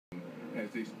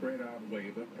as they spread out a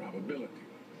wave of probability.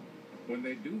 When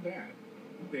they do that,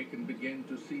 they can begin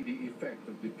to see the effect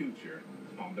of the future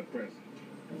on the present.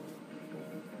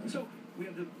 So we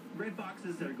have the red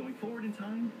boxes that are going forward in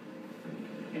time,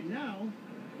 and now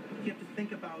you have to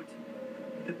think about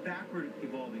the backward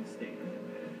evolving state.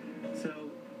 So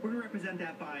we're going to represent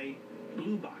that by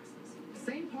blue boxes.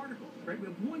 Same particle, right? We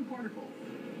have one particle,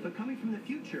 but coming from the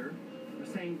future, we're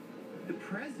saying the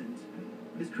present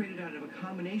is created out of a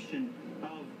combination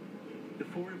of the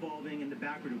forward evolving and the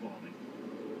backward evolving.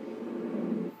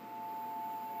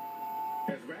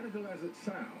 As radical as it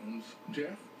sounds,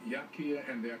 Jeff, Yakia,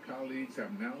 and their colleagues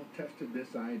have now tested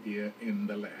this idea in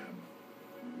the lab.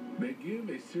 They give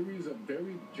a series of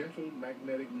very gentle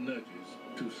magnetic nudges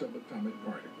to subatomic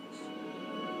particles.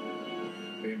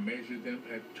 They measure them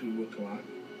at 2 o'clock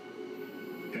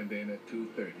and then at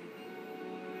 2:30.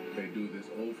 They do this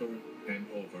over and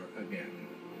over again.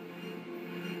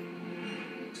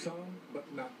 Some, but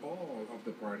not all, of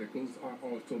the particles are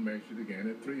also measured again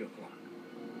at 3 o'clock.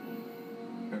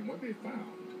 And what they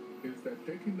found is that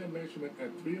taking the measurement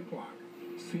at 3 o'clock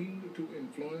seemed to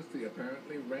influence the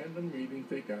apparently random readings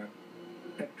they got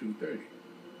at 2:30.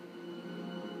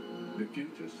 The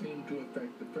future seemed to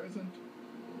affect the present,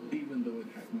 even though it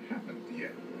hadn't happened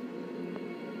yet.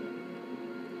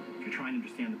 If you're trying to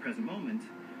understand the present moment,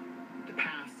 the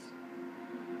past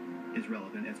is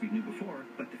relevant as we knew before,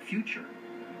 but the future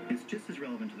is just as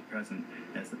relevant to the present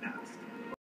as the past.